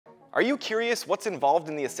Are you curious what's involved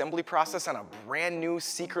in the assembly process on a brand new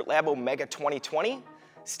Secretlab Omega 2020?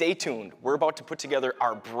 Stay tuned, we're about to put together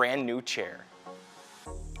our brand new chair.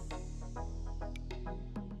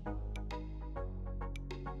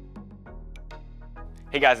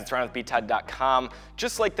 Hey guys, it's Ryan with BTod.com.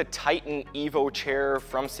 Just like the Titan Evo chair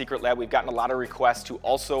from Secretlab, we've gotten a lot of requests to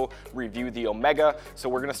also review the Omega. So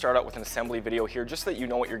we're gonna start out with an assembly video here just so that you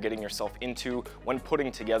know what you're getting yourself into when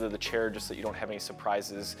putting together the chair, just so you don't have any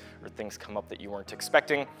surprises or things come up that you weren't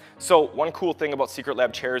expecting. So one cool thing about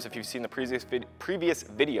Secretlab chairs, if you've seen the previous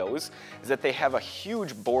videos, is that they have a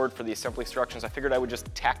huge board for the assembly instructions. I figured I would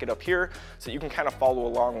just tack it up here so you can kind of follow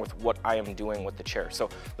along with what I am doing with the chair. So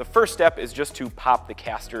the first step is just to pop the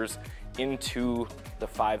casters into the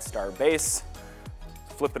 5-star base.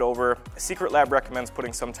 Flip it over. Secretlab recommends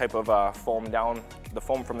putting some type of foam down. The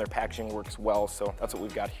foam from their packaging works well, so that's what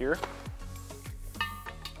we've got here.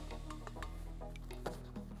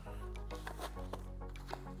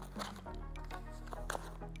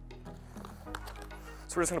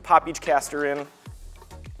 So we're just gonna pop each caster in.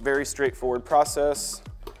 Very straightforward process.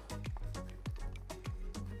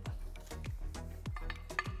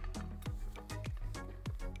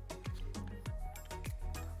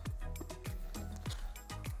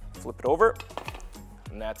 Flip it over,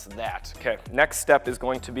 and that's that. Okay, next step is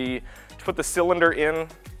going to be to put the cylinder in,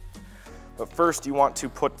 but first you want to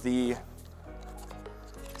put the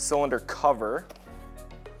cylinder cover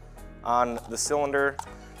on the cylinder.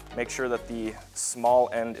 Make sure that the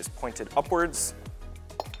small end is pointed upwards.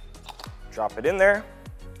 Drop it in there.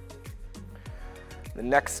 The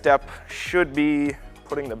next step should be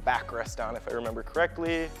putting the backrest on, if I remember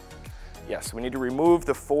correctly. Yes, we need to remove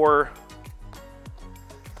the 4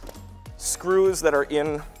 screws that are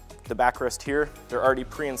in the backrest here. They're already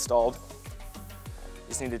pre-installed.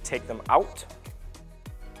 Just need to take them out.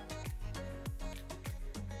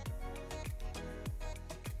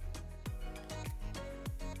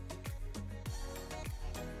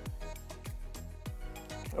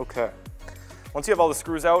 Okay. Once you have all the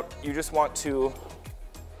screws out, you just want to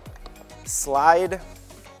slide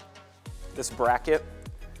this bracket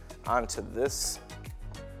onto this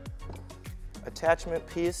attachment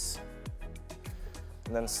piece,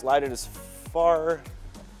 and then slide it as far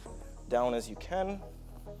down as you can.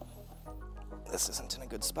 This isn't in a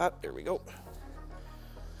good spot, there we go.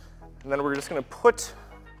 And then we're just gonna put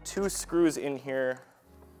 2 screws in here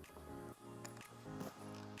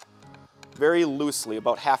very loosely,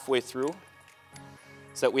 about halfway through,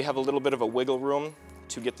 so that we have a little bit of a wiggle room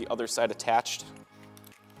to get the other side attached.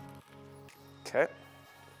 Okay.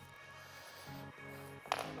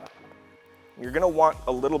 You're gonna want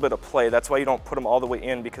a little bit of play. That's why you don't put them all the way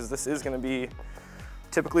in, because this is gonna be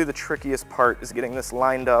typically the trickiest part, is getting this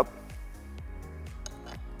lined up.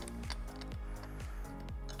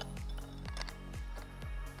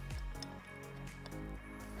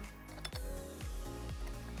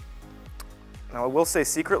 Now I will say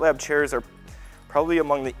Secretlab chairs are probably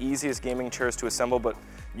among the easiest gaming chairs to assemble, but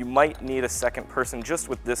you might need a second person just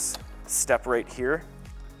with this step right here,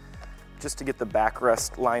 just to get the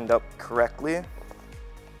backrest lined up correctly.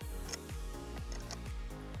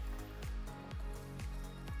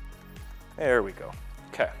 There we go.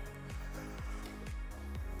 Okay.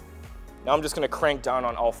 Now I'm just going to crank down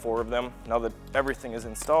on all 4 of them now that everything is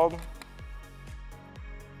installed.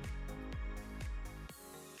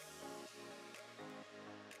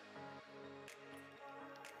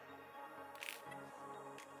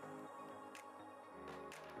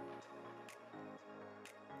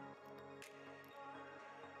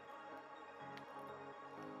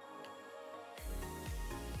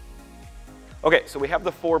 Okay, so we have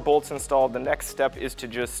the 4 bolts installed. The next step is to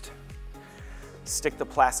just stick the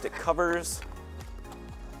plastic covers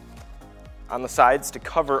on the sides to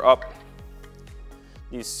cover up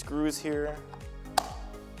these screws here.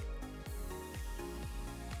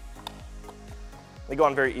 They go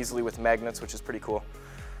on very easily with magnets, which is pretty cool.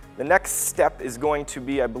 The next step is going to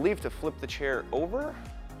be, I believe, to flip the chair over.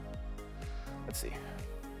 Let's see.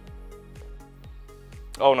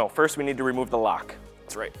 Oh no, first we need to remove the lock.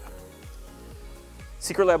 That's right.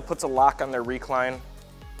 Secretlab puts a lock on their recline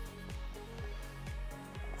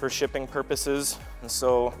for shipping purposes, and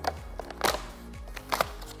so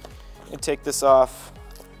you take this off,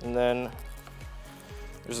 and then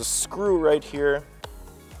there's a screw right here.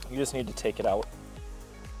 You just need to take it out.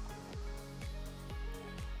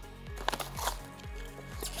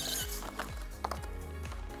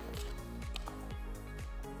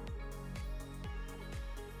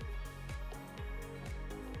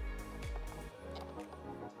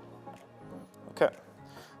 Okay,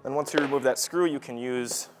 then once you remove that screw, you can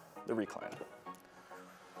use the recline.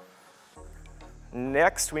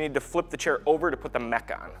 Next, we need to flip the chair over to put the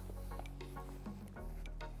mech on.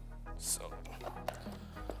 So,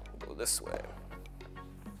 go this way.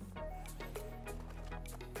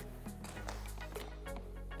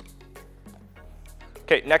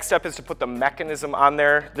 Okay, next step is to put the mechanism on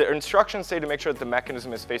there. The instructions say to make sure that the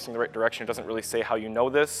mechanism is facing the right direction. It doesn't really say how you know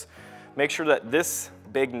this. Make sure that this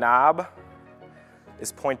big knob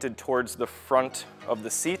is pointed towards the front of the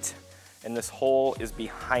seat, and this hole is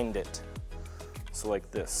behind it. So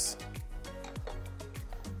like this.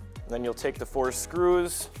 Then you'll take the 4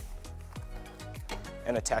 screws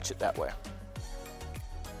and attach it that way.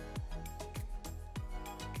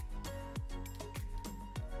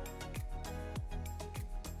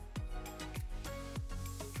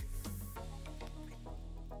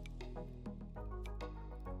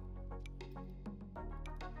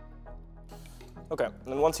 Okay, and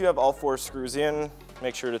then once you have all 4 screws in,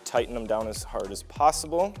 make sure to tighten them down as hard as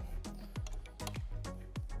possible.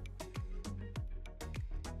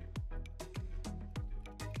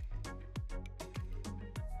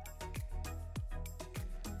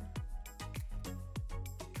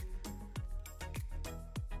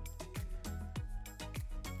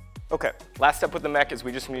 Okay, last step with the mech is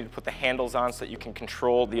we just need to put the handles on so that you can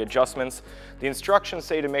control the adjustments. The instructions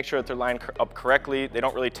say to make sure that they're lined up correctly. They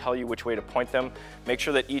don't really tell you which way to point them. Make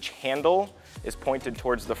sure that each handle is pointed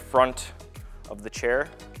towards the front of the chair.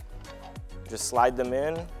 Just slide them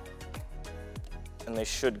in, and they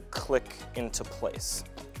should click into place.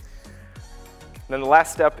 And then the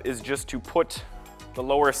last step is just to put the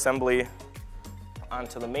lower assembly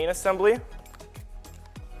onto the main assembly.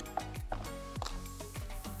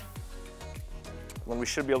 When we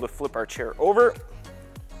should be able to flip our chair over.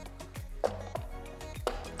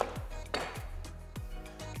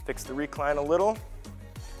 Fix the recline a little.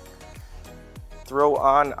 Throw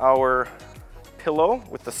on our pillow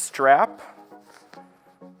with the strap.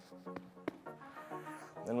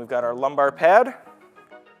 Then we've got our lumbar pad.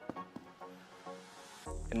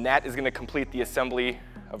 And that is going to complete the assembly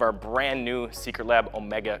of our brand new Secretlab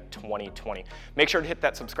Omega 2020. Make sure to hit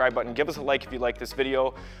that subscribe button. Give us a like if you like this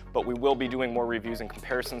video, but we will be doing more reviews and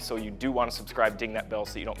comparisons, so you do want to subscribe, ding that bell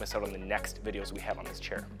so you don't miss out on the next videos we have on this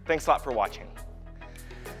chair. Thanks a lot for watching.